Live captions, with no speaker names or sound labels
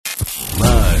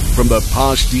from the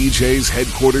POSH DJs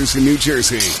headquarters in New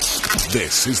Jersey.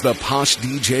 This is the POSH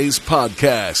DJs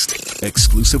podcast,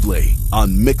 exclusively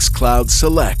on Mixcloud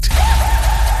Select.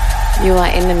 You are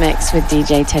in the mix with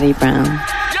DJ Teddy Brown.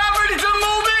 Y'all ready to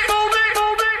move it?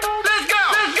 Let's go.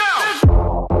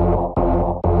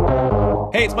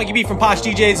 Hey, it's Mikey B from POSH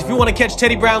DJs. If you want to catch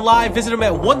Teddy Brown live, visit him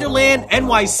at Wonderland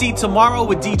NYC tomorrow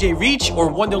with DJ Reach or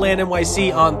Wonderland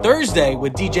NYC on Thursday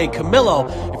with DJ Camillo.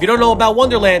 If you don't know about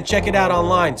Wonderland, check it out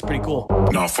online. It's pretty cool.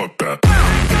 Nah, fuck that.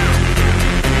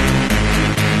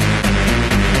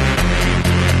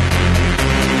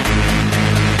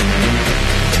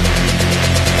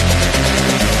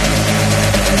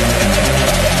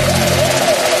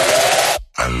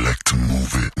 I like to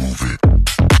move it, move it.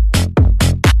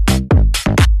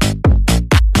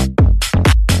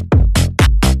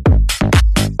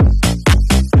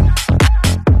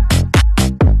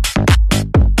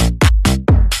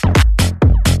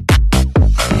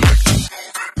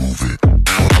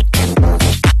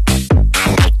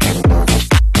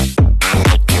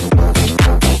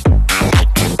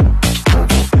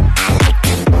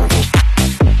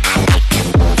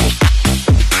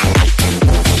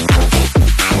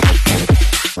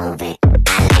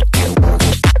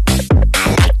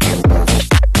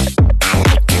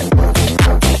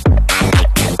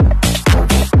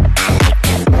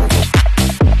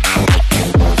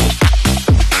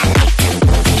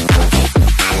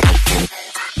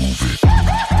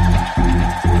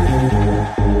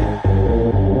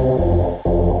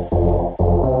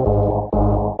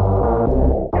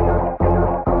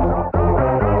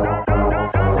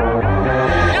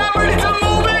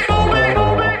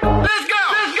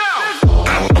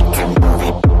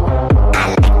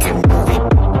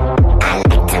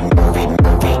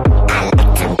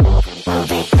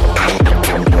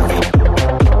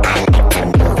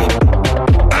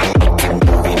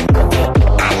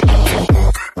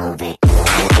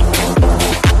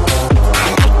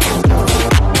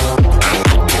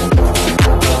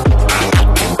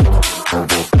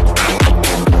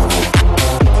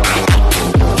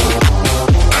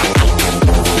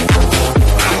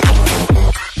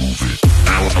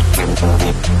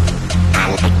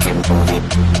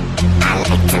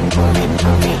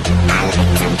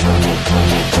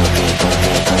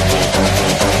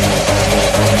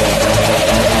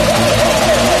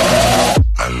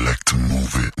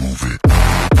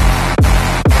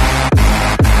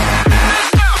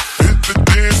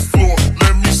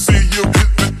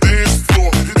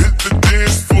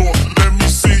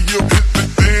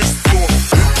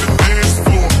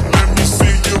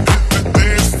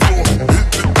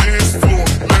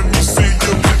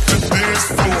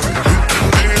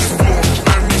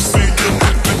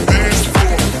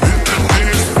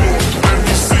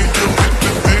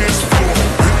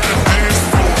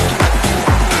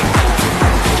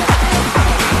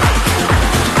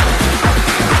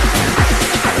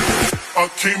 I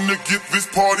came to get this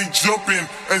party jumping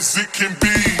as it can be.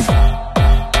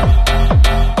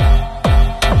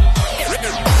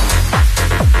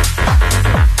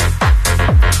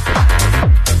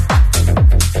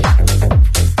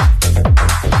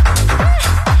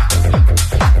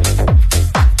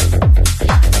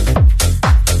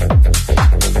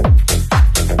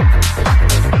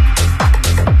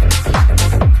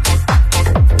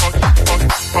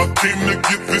 I came to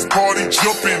get this party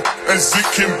jumping as it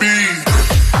can be.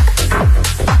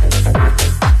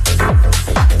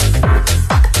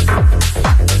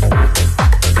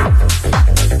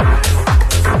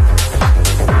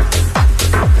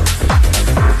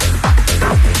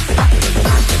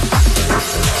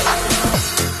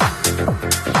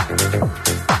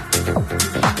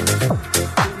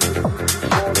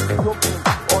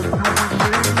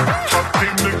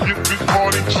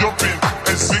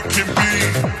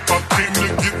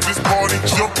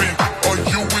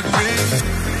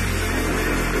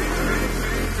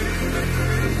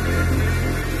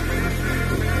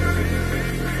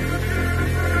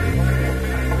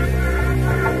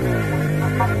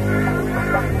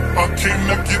 Came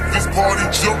to get this party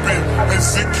jumping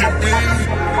as it can be.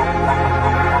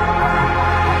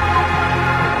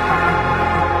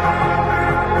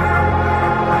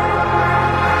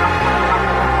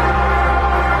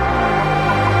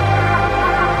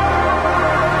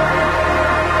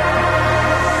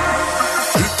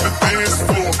 Hit the dance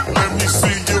floor, let me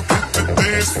see you hit the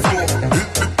dance floor. Hit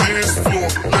the dance floor,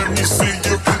 let me see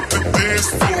you hit the dance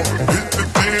floor. Hit the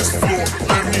dance floor,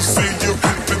 let me see you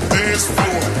hit the dance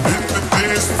floor.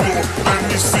 Let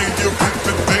me see you hit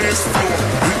the dance floor.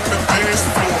 Hit the dance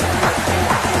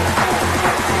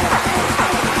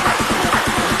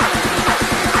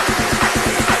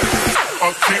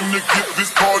came to get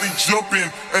this party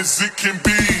jumping as it can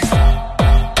be.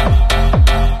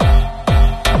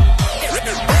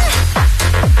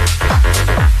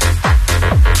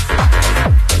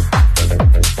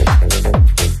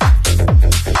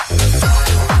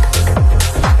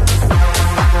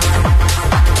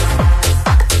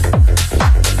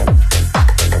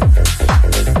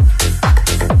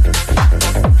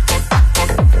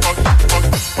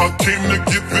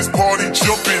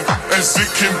 As it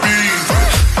can be.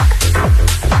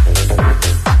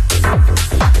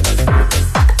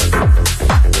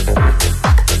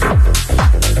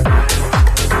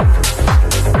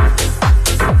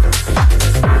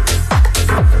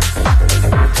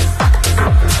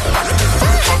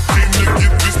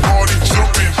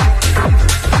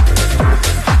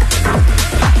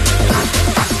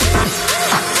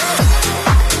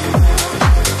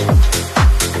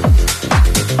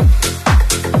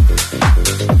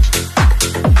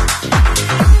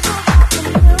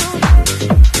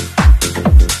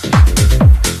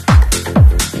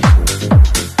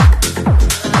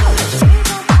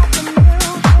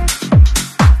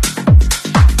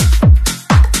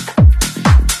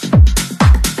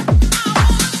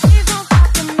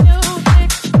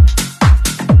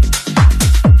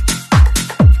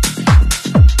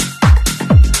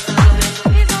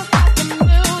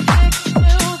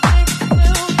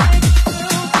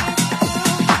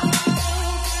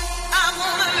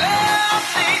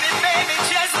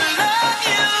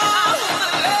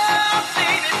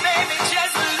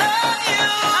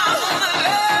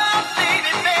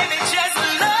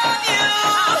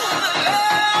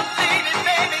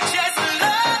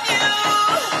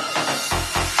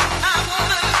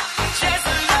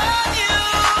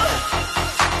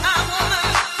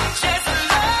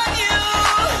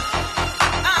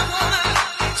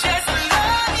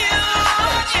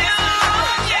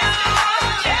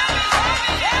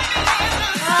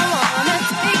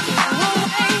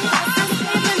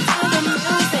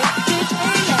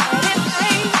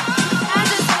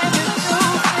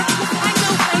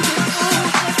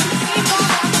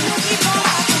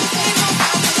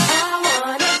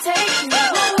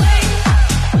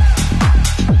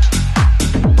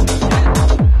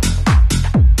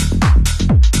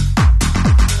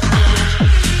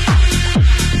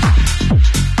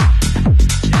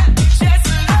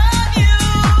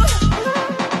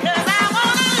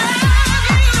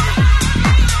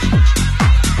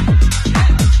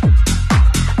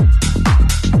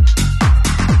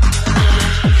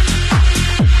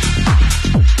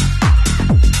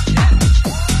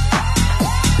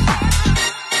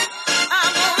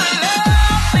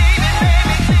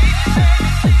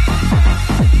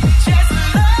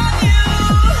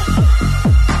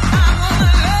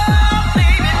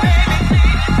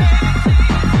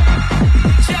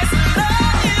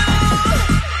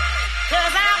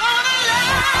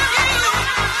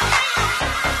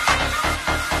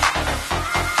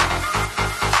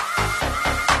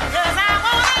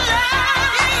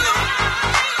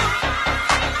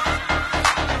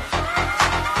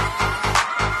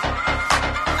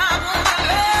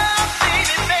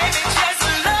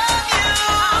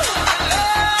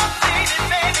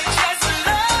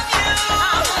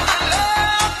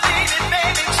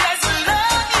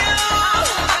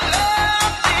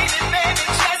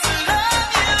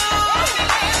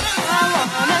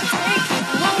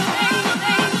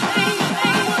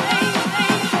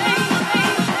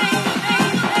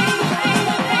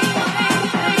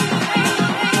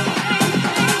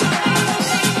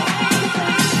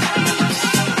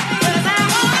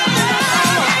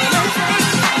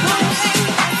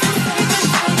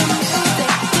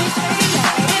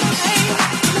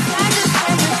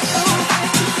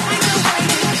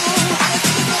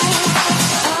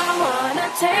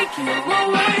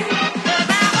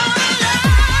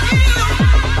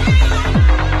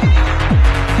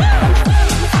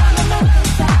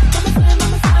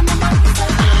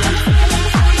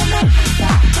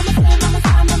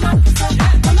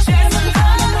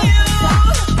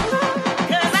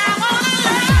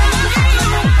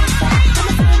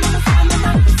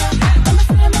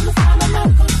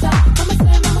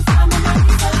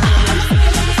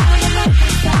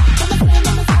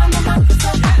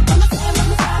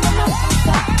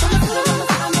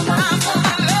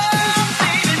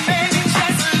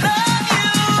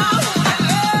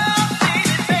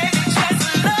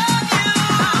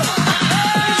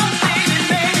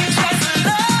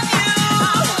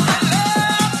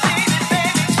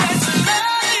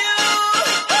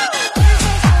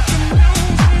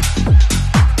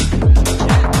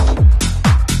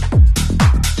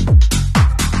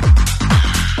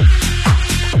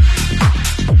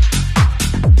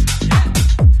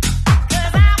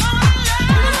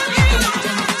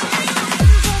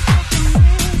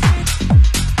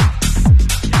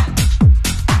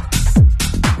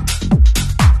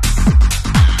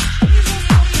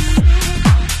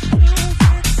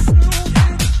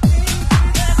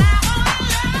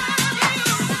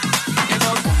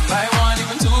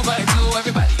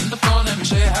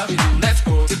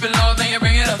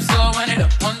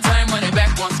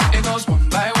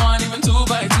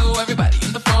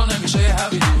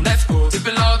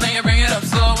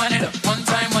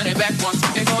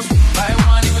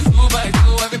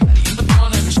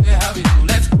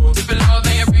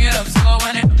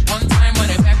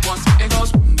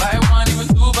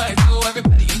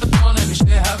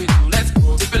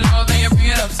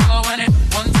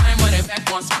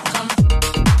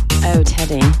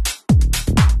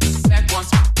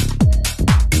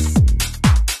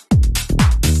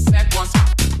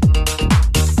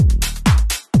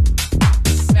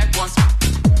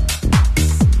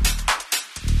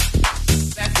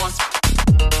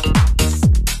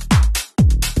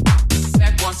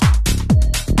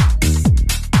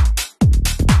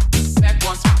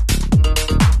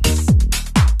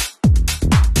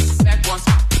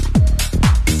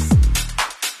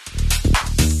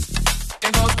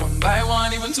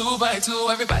 by 2.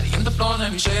 Everybody in the floor,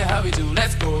 let me show you how we do.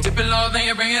 Let's go. Dip it low, then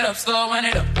you bring it up slow. Wind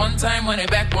it up one time, wind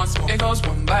it back once more. It goes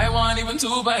 1 by 1, even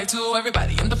 2 by 2.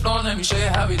 Everybody in the floor, let me show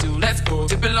you how we do. Let's go.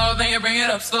 Dip it low, then you bring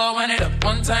it up slow. Wind it up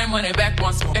one time, wind it back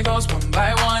once more. It goes 1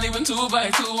 by 1, even 2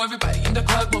 by 2. Everybody in the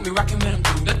club will be rocking with them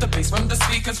too. Let the bass from the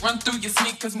speakers run through your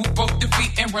sneakers. Move both your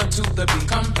feet and run to the beat.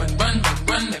 Come run, run, run,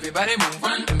 run. Everybody move,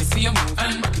 run. Let me see you move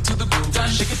and rock it to the groove.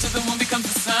 Done. Shake it till the moon becomes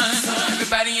the sun.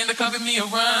 Everybody in the club give me a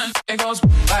run. It goes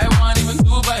 1 by 1, even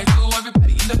 2 by 2.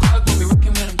 Everybody in the club will be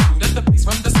rocking with them too. Let the bass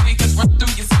from the speakers run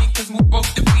through your sneakers. Move both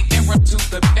your feet and run to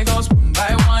the beat. It goes 1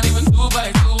 by 1, even 2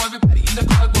 by 2. Everybody in the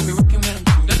club will be rocking with them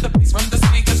too. Let the bass from the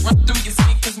speakers run through your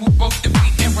sneakers. Move both your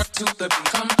feet and run to the beat.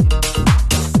 Come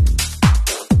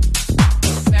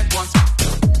back once.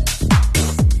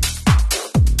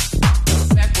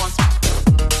 Back once.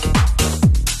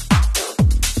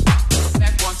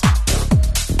 Back once.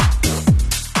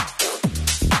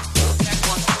 Back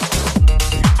once.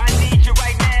 I need you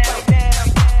right now.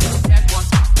 Back once.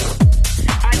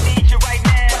 I need you right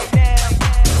now.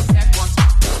 Back once.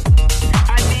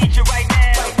 I need you right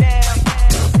now.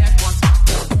 Back once.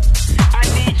 I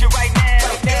need you right now.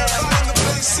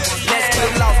 Let's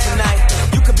get lost tonight.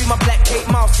 You could be my black Kate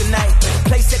Moss tonight.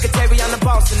 Play secretary on the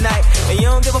boss tonight. And you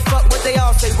don't give a fuck what they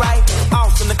all say, right?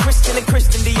 Awesome, the Christian and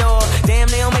Christian Dior. Damn,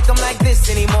 they don't make them like this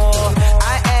anymore.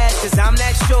 I ask, cause I'm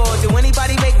not sure. Do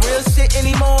anybody make real shit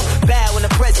anymore? Bad when the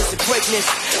presence of greatness.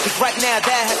 Cause right now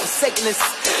that has forsaken us.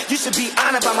 You should be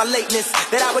honored by my lateness.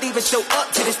 That I would even show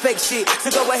up to this fake shit.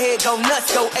 So go ahead, go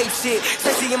nuts, go ape shit.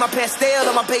 Especially in my pastel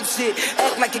or my babe shit.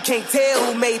 Act like you can't tell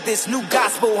who made this new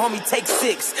gospel. Homie, take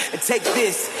 6 and take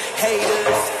this.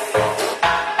 Haters.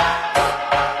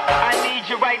 I need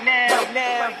you right now.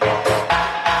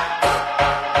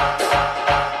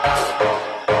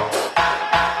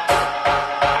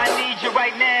 I need you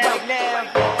right now.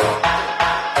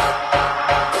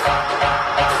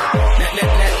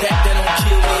 That don't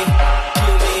kill me.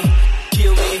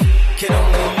 Can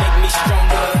only make me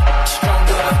stronger.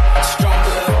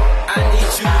 I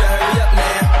need you to hurry up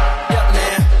now.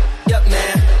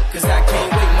 Cause I can't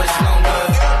wait much longer.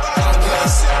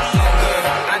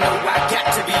 I know I got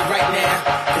to be right now.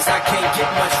 Cause I can't get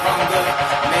much longer.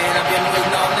 Man, I've been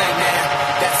waiting all night now.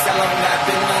 That's how long I've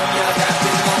been on ya.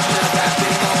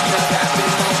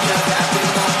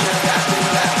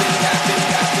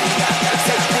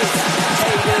 Take this,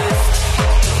 haters.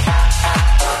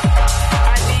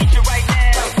 I need you right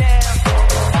now. I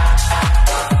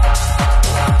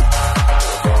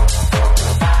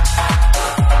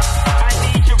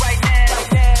need you right now.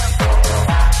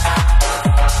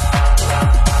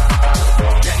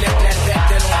 That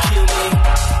don't kill me.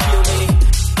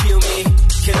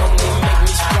 Can only make me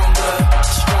stronger.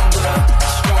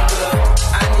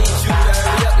 I need you to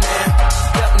hurry up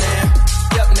now.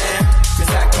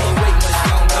 Cause I can't wait much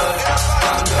longer.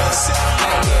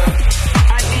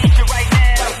 I need you right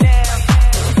now.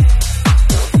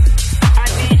 I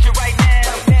need you right now.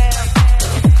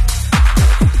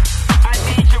 I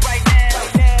need you right now.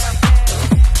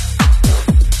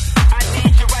 I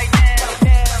need you right now.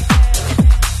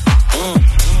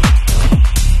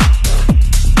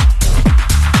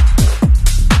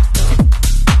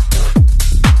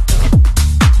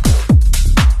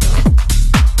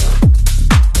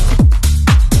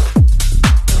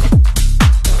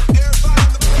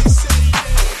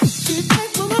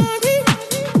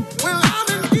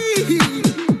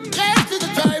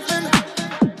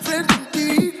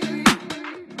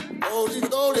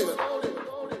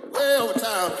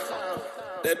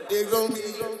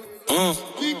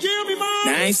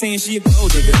 Now I ain't saying she a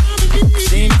gold digger.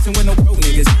 She ain't messing with no broke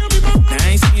niggas. Now I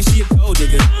ain't saying she a gold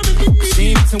digger. She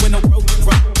ain't messing with no broke.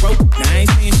 Now I ain't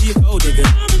saying she a gold digger.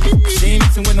 She ain't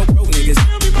messing with no broke niggas.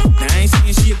 Now I ain't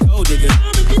saying she a gold digger.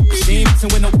 She ain't messing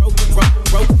with no broke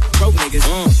niggas.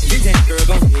 Get that girl,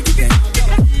 gon' head, get that.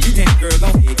 Get that girl,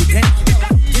 gon' head, get that.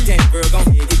 Get that girl, gon'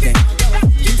 head, get that.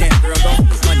 Get that girl, gon'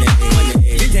 head,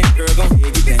 get that girl, gon'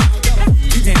 head, get that.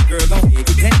 Get that girl, gon' head,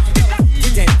 get that.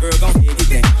 Get that girl, gon' head, get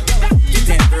that. Get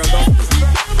that girl, gon' head.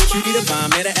 Cutie the bomb,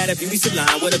 met her at a beauty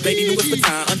salon with a baby Louis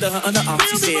Vuitton under her underarm.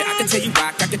 She said, I can tell you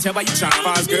rock, I can tell by your charm.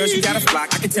 Fars girls, you got a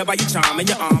flock, I can tell by your charm and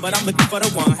your arm, but I'm looking for the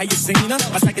one. Have you seen her?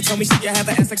 My psychic told me she could have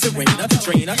an ass like Serena,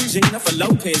 Trina, Gina, for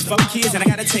Lopez, 4 kids, and I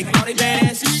gotta take all they bad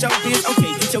ass to show biz.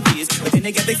 Okay, get your biz, but then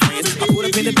they got their friends. I put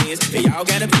up in the bins, they all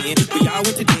got a bin, we all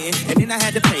went to den, and then I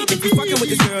had to pay. If you fucking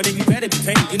with this girl, then you better be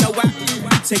paid. You know why?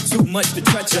 take too much to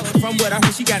touch her. From what I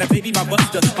heard, she got a baby by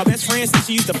Buster. My best friend said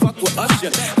she used to fuck with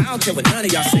Usher. I don't care what none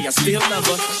of y'all say, I still love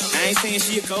her. I ain't saying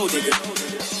she a gold digger.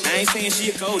 I ain't saying she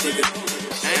a gold digger.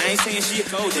 I ain't saying she a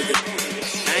gold digger.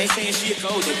 I ain't saying she a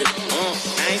gold digger.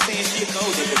 I ain't saying she a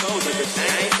gold digger, gold digger.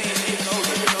 I ain't saying she a gold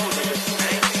digger, gold digger.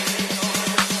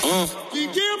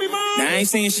 Now I ain't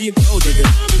saying she a gold digger.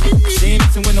 She ain't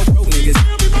messing with no broke niggas.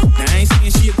 Now I ain't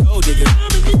saying she a gold digger.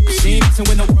 She ain't messing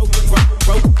with no broke niggas.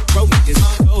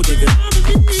 Gold digger.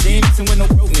 She ain't messing with no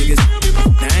broke niggas.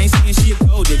 Now I ain't saying she a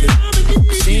gold digger.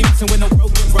 She ain't messing with no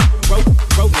broke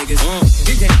niggas.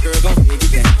 Get that girl, gon' get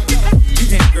that. Get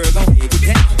that girl, gon' get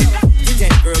that. Get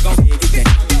that girl, gon' get that.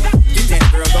 Get that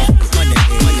girl, gon' money.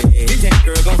 Get that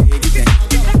girl, gon' get that.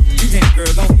 Get that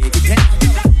girl, gon' get that.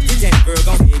 Get that girl,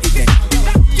 gon' get that.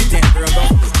 Get that girl, gon'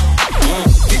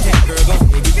 get that girl, gon'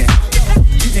 get that.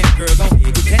 Get that girl, gon'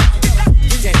 get that.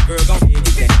 Get that girl, gon' get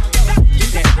that.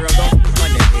 Get that girl, gon'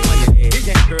 money. Get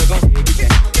that girl, gon' get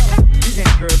that. Get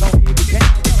that girl, gon' get that.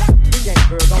 Get that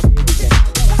girl, gon' get that.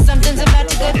 Something's about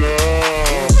to go down.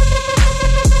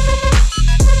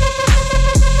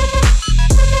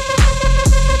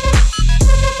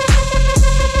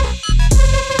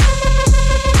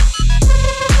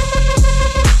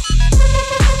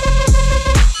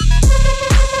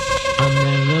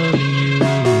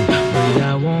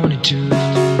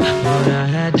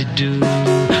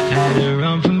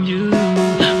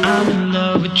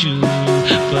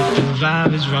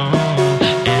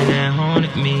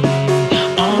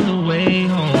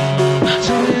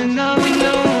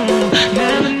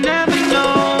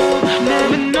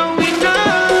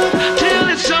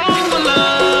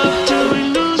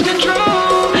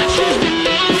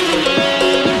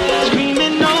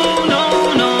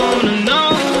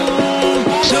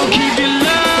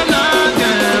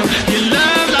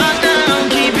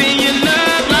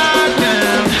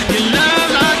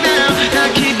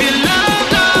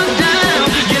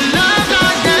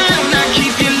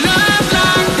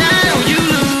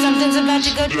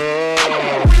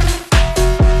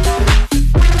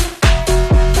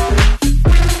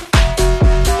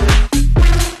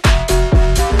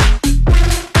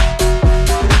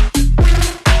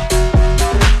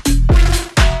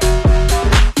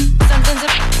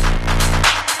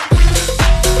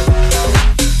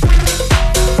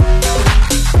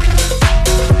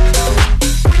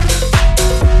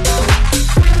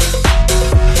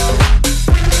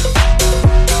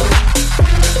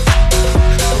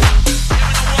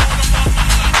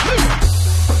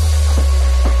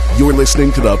 You're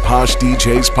listening to the Posh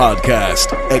DJs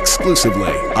podcast,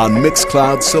 exclusively on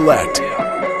Mixcloud Select.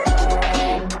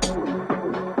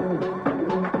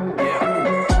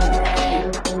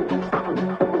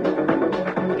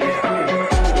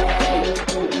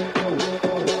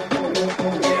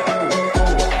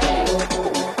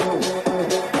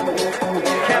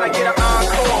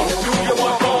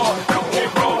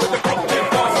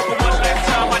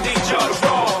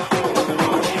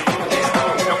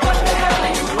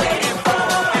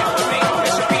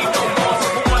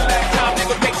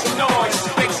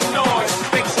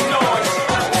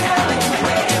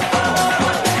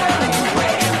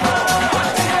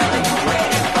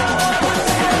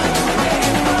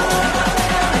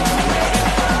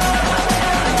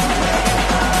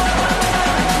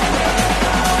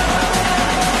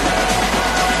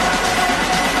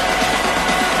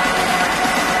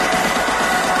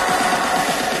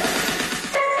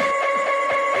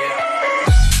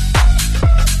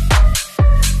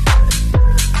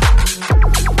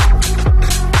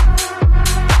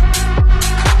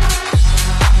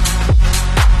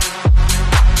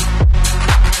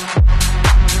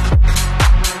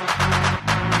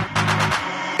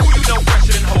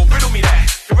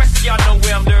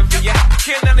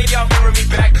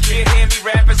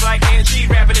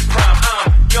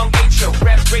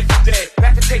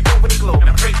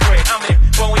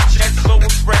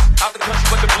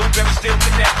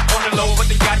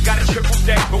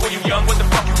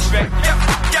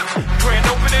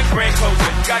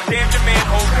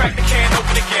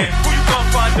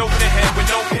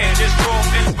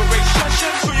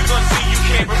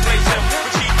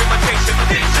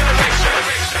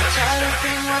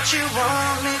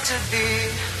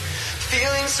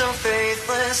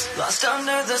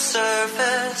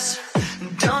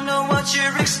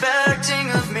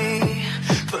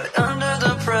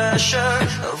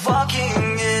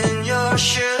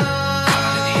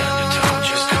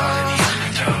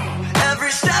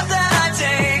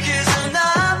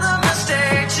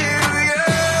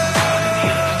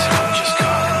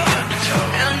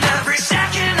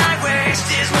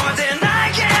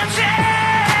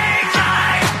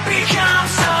 Become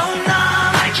so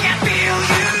numb, I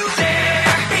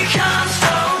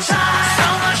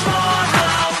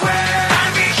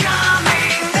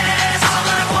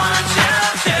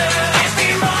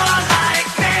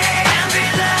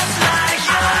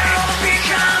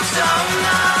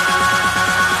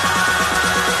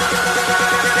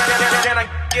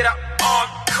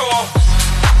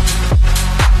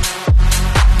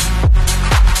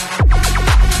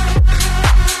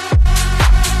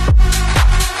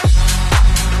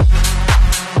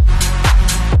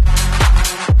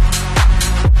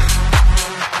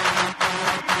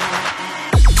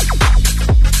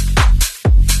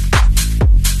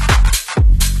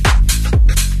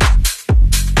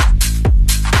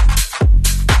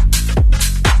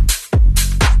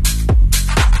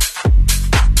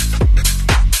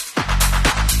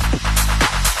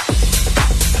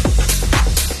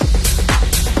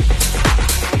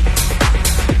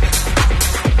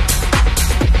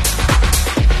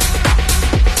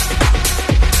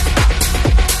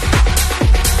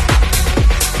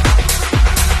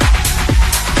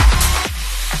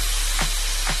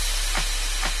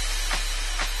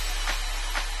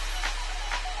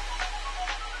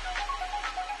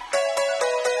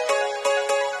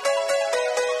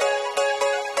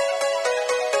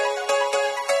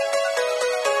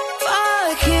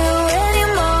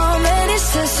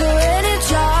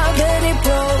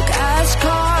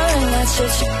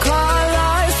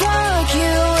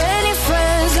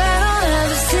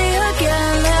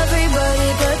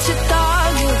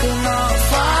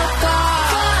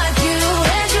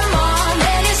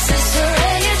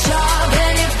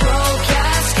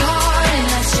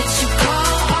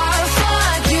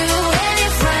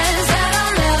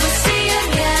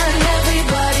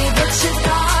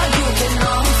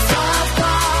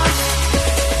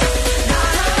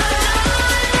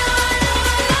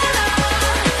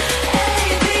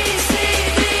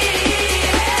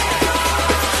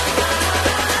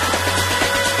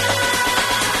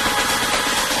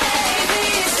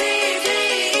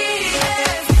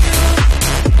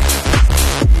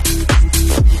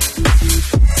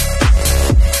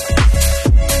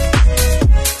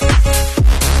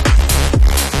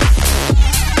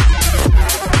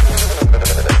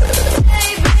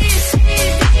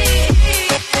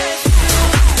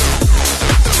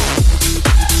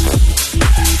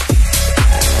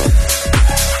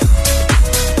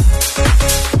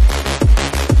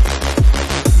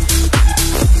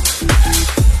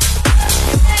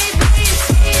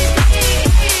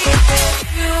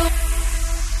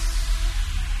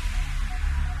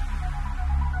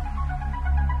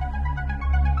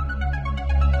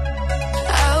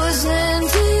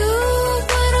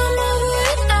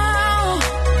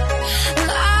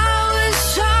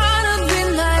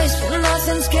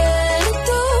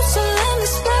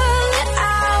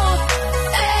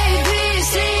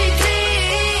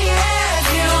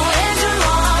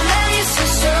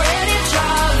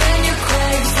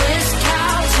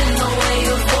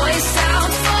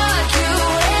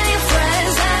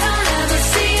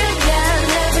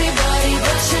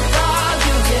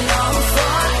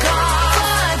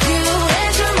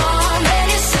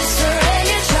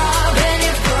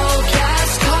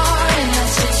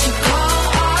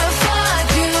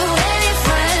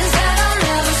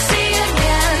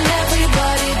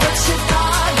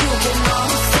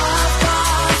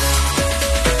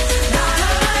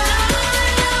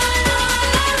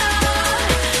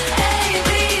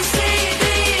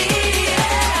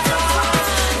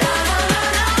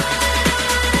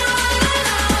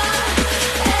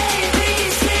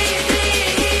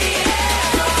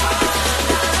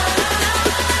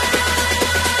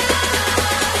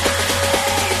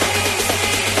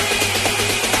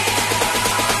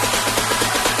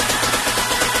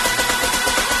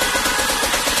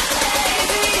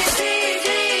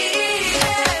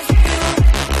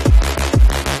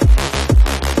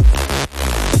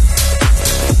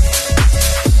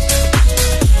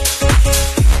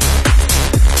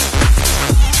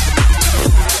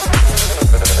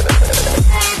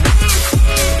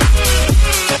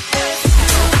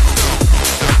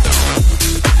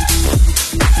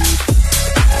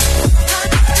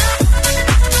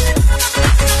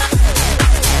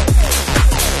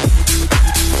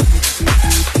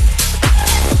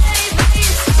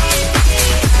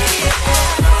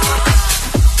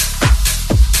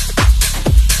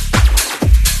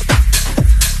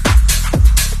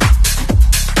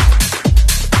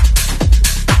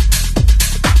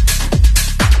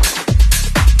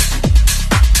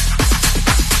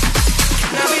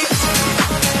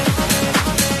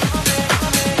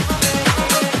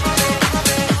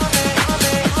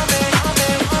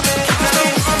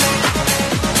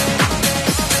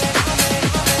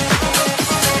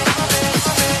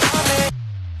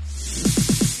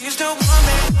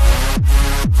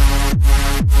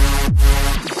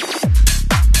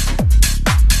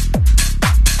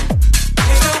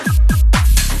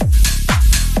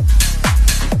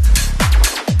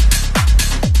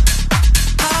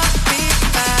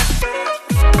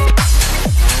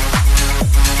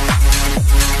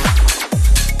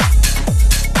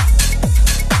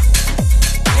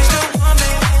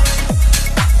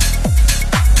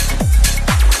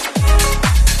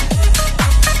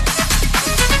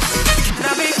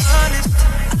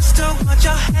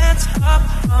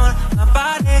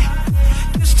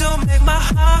body. You still make my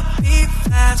heart beat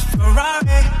fast.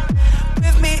 Ferrari,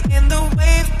 with me in the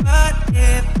wave, but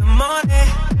in the morning.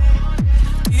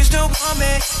 Do you still want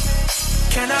me?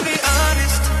 Can I be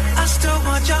honest? I still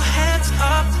want your hands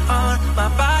up on my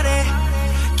body.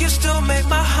 You still make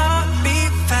my heart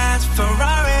beat fast.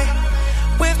 Ferrari,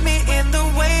 with me in the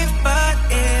wave, but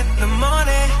in the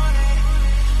morning.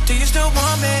 Do you still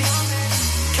want me?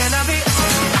 Can I be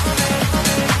honest?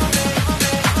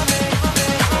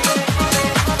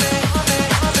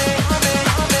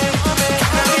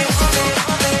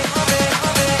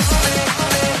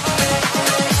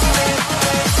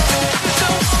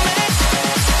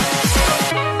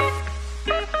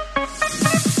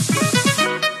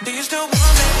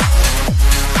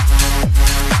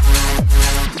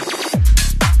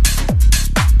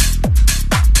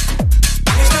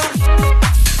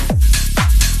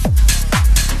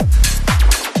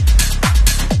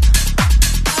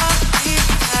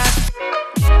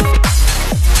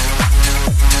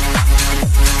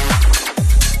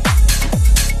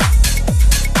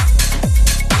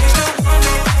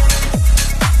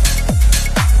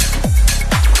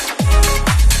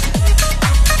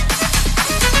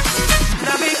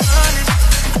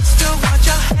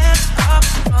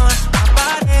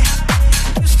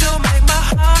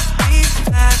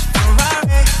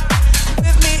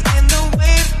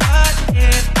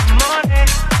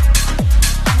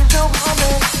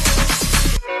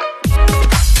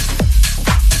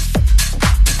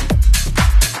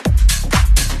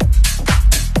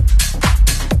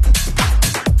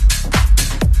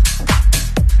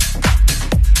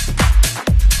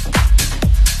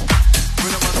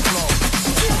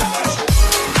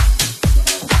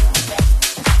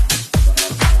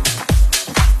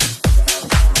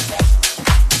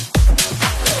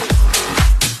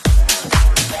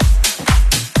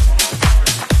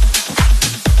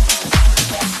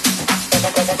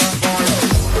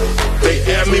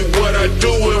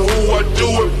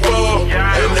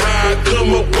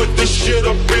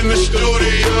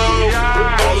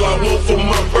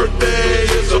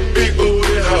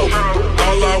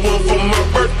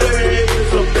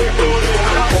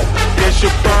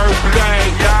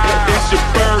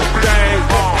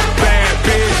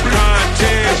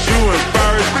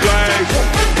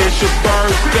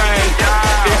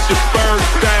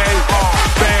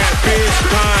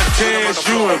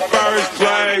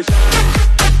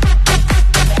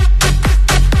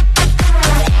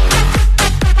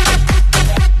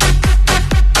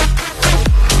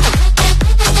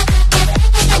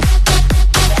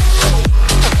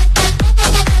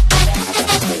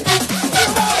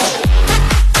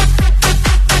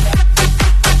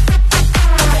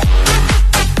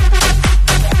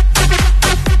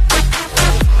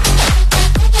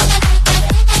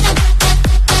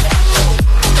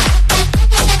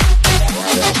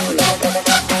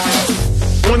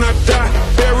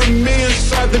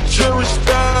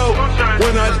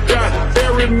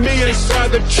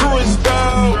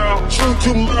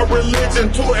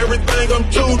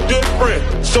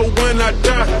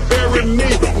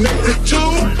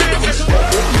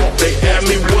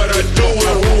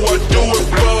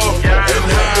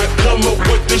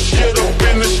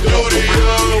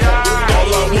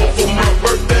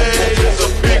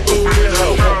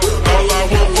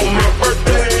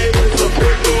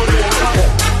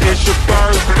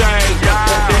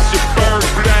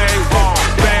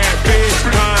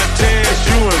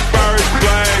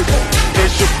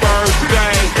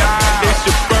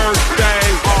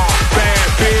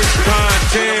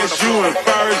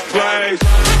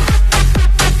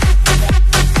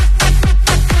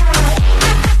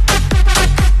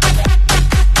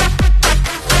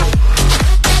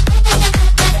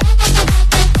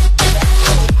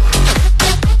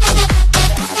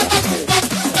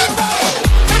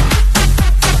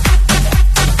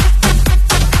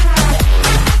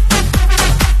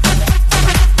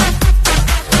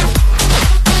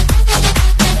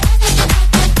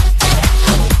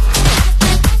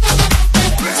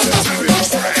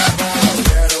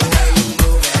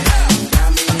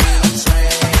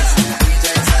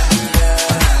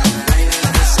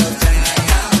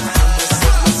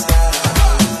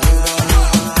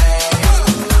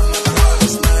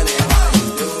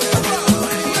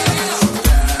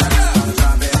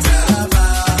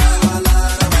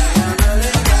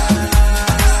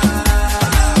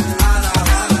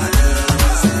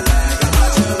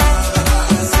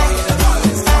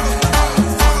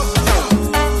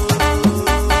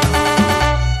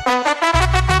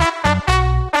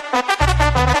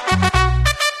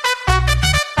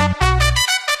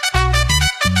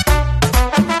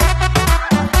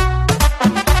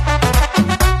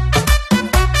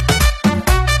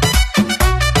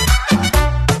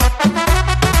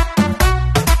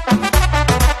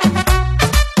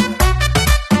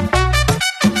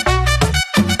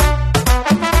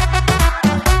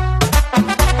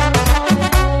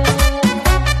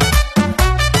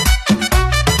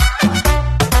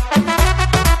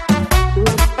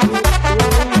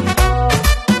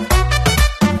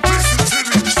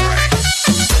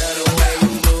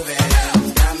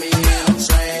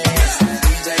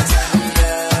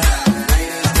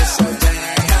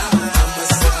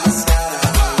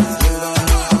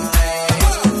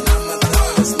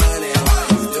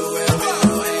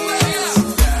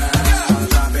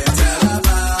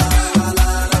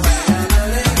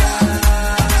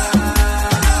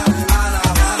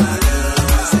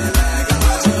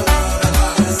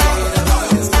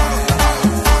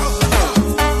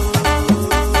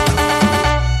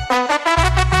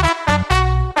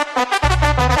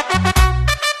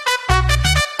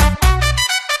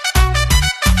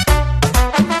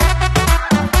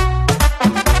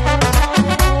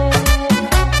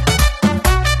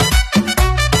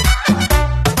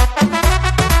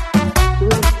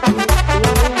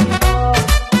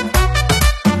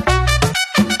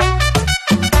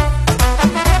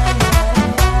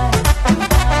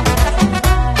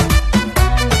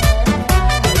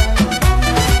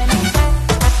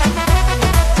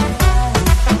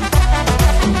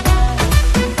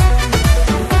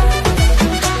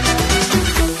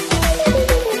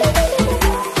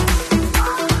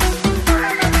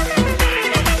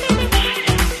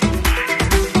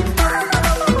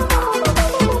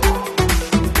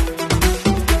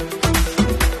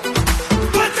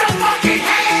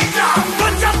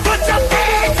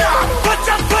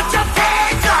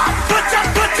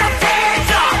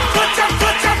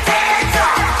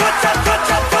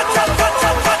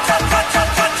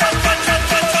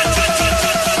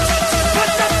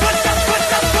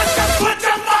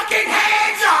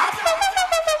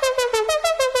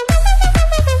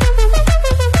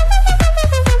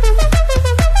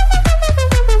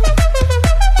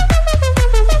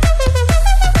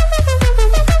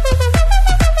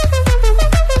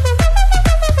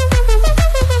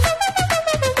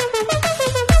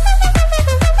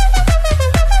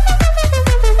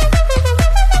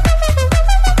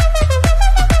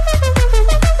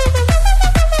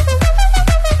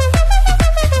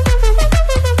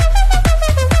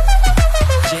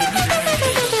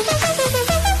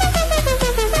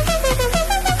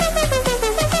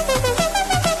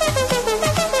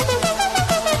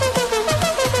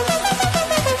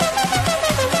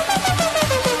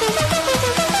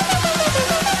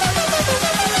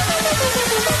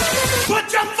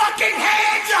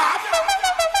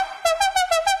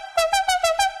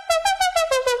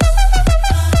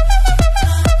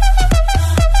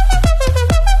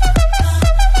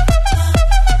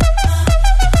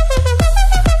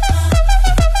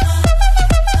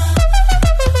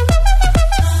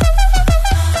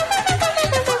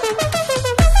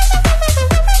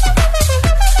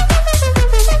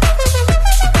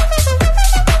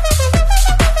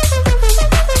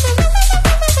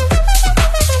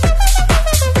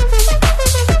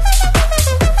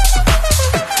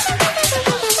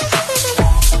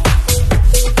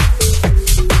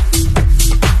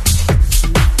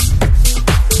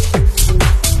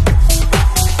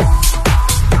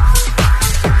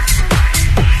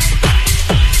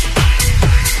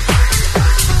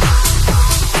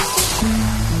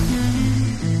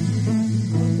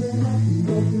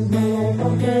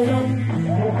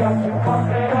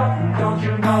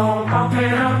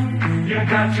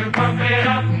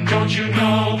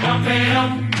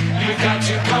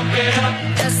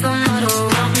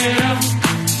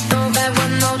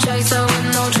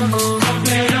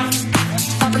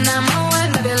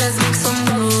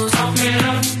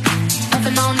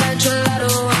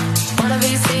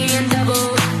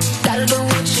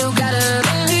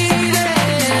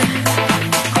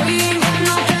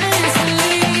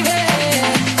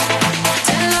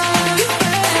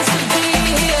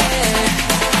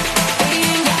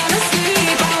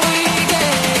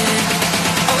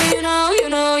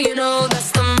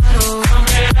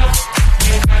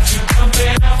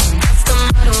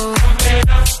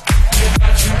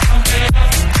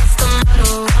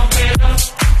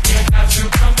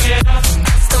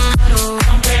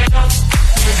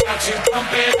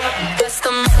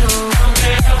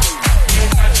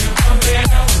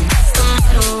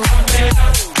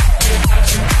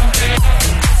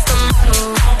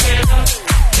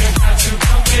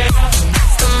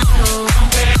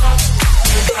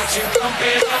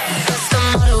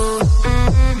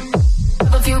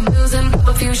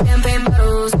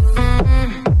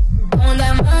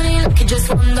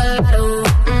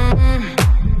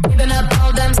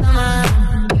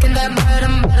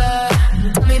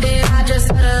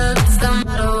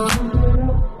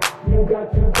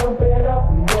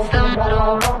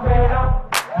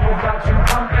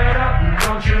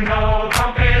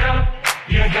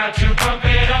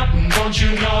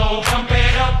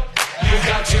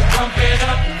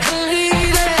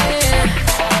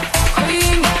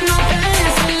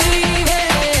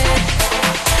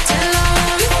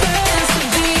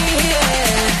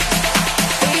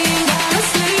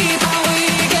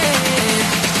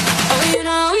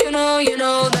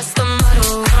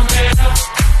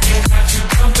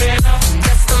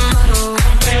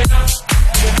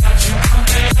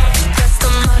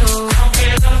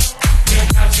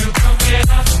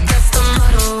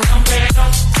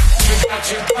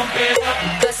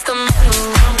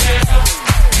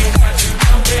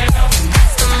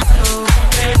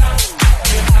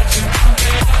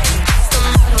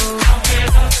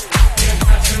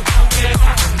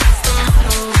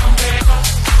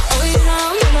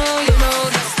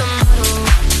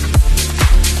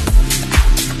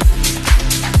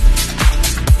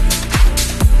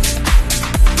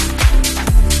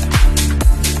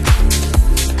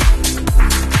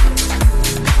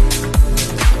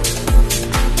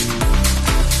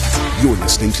 You're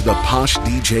listening to the Posh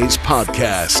DJs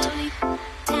podcast.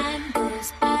 Time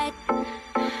goes by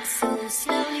so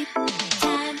slowly.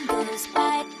 Time goes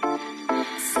by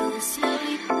so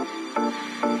slowly.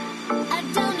 I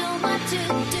don't know what to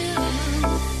do.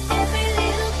 Every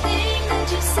little thing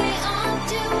that you say or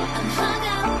do, I'm hung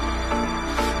up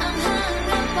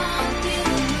on you.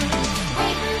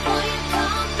 Waiting for your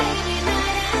call, baby,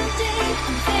 night and day.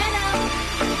 I'm fed up.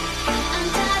 I'm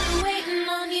tired of waiting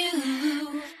on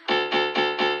you.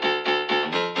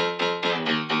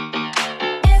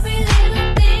 Every little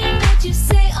thing that you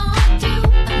say or do,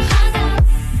 I'm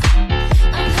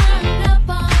hung up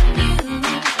on you.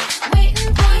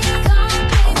 Waiting for your call,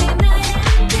 baby, night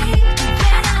and day. I'm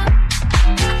fed up.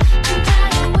 I'm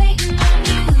tired of waiting on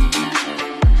you.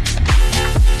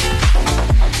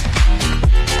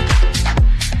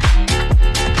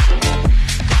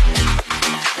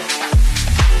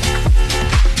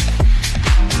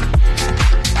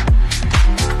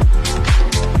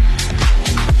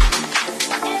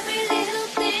 Every little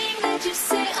thing that you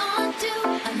say or do,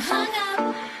 I'm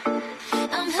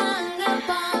hung up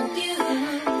on you.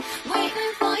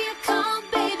 Waiting for your call,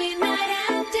 baby, night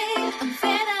and day. I'm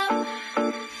fed up.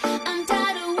 I'm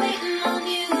tired of waiting on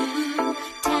you.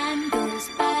 Time goes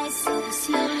by so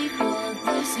slowly for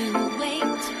those who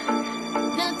wait.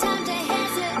 No time to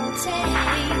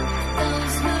hesitate.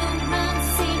 Those who run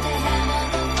seem to have all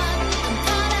the fun. I'm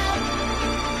caught up.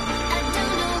 I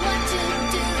don't know what to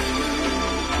do.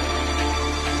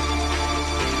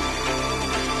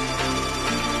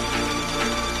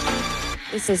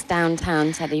 This is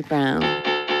Downtown Teddy Brown. Every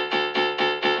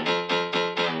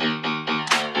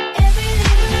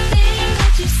little thing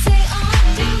that you say or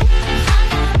do,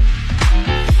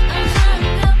 I'm hung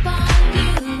up on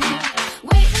you.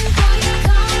 Waiting for your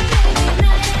call, baby,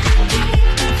 night and day.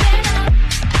 I'm fed up.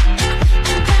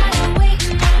 I'm tired of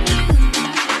waiting on you.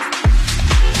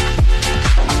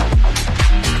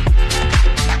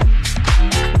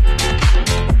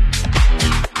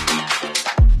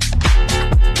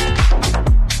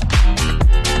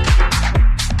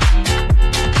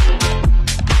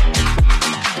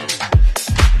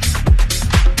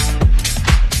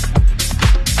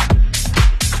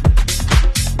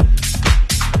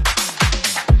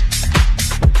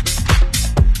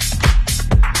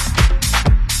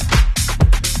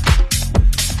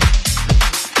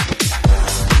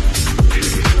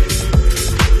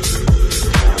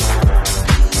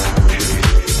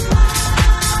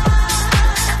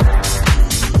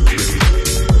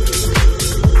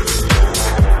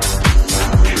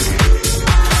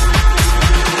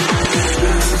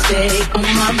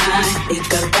 think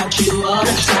about you all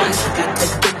the time. Got to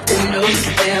get to know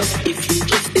you well. If you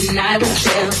just then I will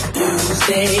tell. You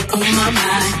stay on my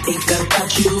mind. Think about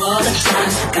you all the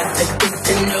time. Got to get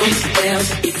to know you well.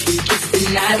 If you just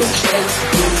then I will tell.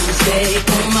 You stay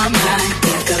on my mind.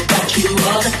 Think about you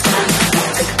all the time. Got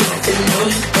to get to know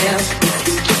you well. If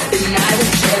you just then I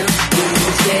will tell. You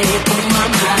stay on my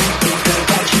mind. Think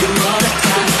about you all the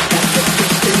time. Got to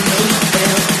get to know you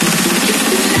well. If you just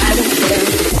then I will tell.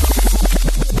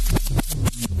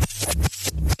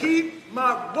 Keep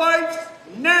my wife's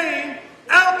name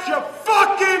out your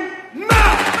fucking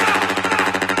mouth!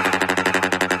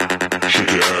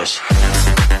 Shake your ass.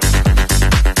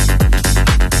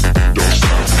 Don't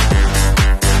stop.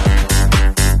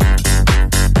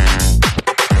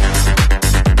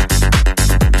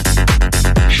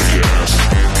 Shake your ass.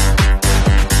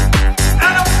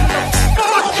 Out your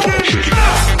fucking Shake your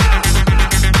mouth!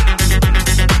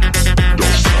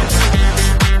 Don't stop.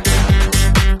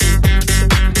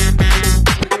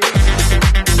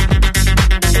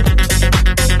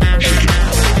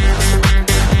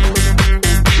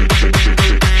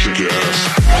 Shake your ass.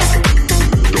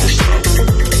 Don't stop. Shake it. Don't stop.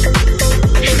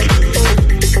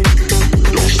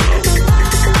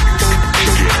 Shake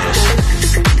your ass.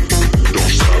 Don't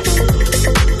stop.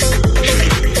 Shake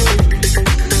it.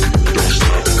 Don't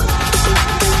stop.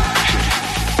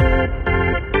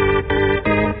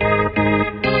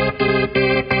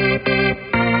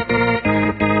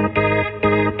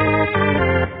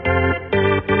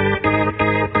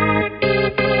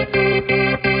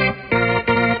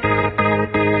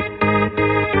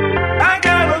 I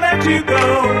gotta let you go.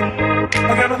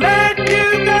 I gotta let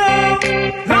you go.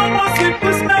 No more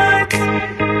sleepless nights.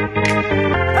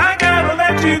 I gotta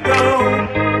let you go.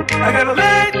 I gotta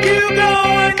let you go.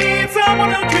 I need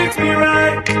someone who treats me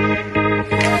right.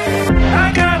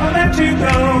 I gotta let you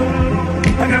go.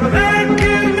 I gotta let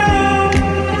you go.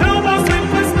 No more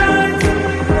sleepless nights.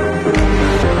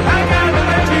 I gotta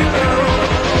let you go.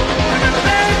 I gotta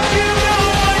let you go.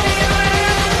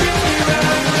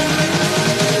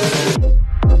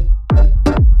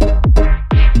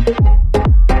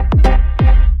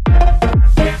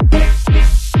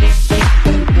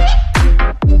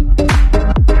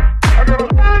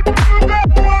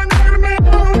 I need a man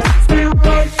who treats me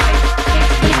right.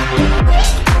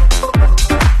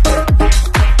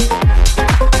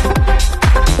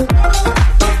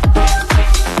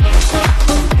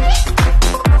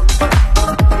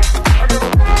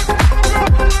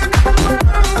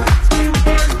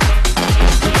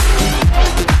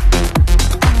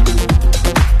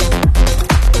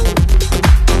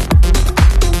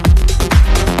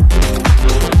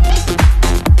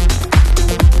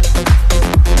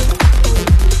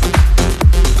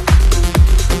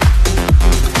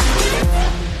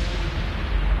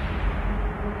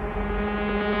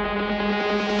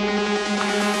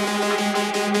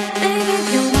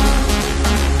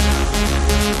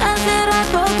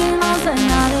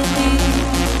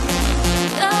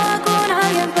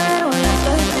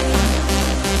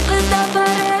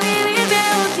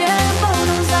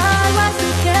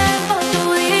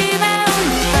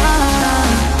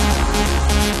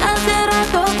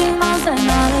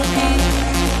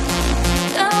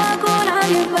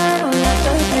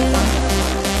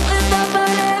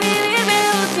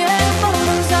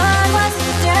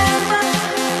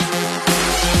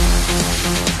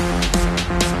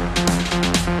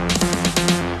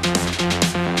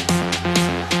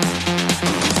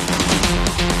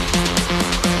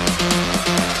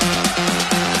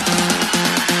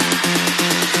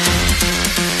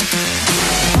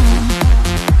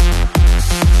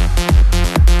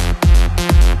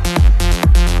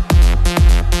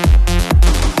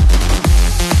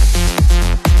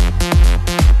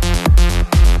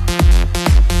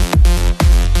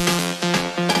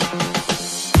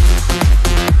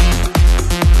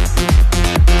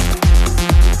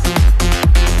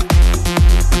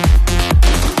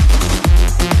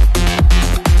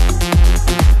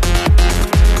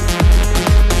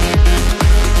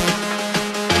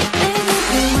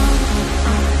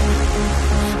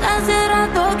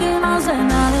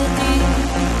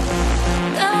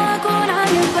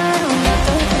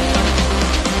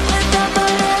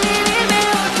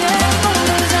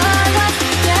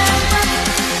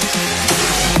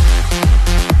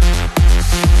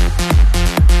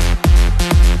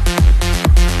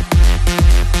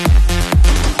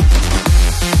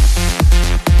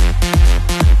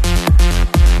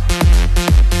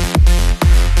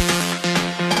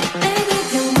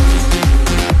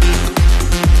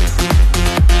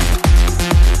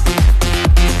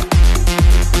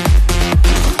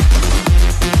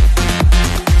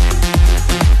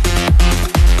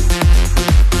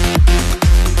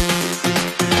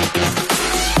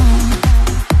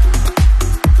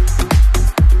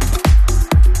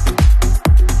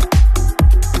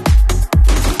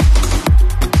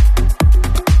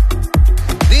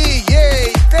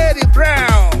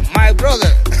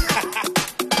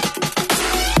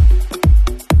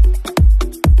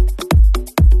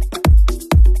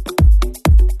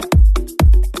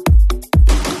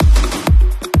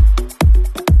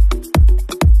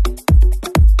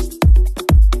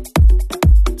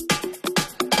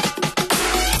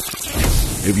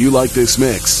 If you like this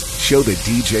mix, show the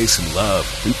DJ some love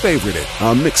and favorite it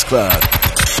on Mixcloud.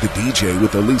 The DJ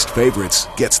with the least favorites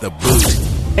gets the boot.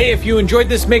 Hey, if you enjoyed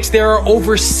this mix, there are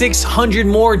over 600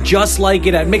 more just like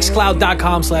it at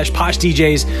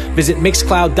mixcloud.com/poshdjs. Visit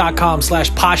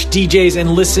mixcloud.com/poshdjs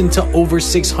and listen to over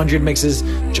 600 mixes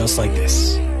just like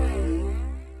this.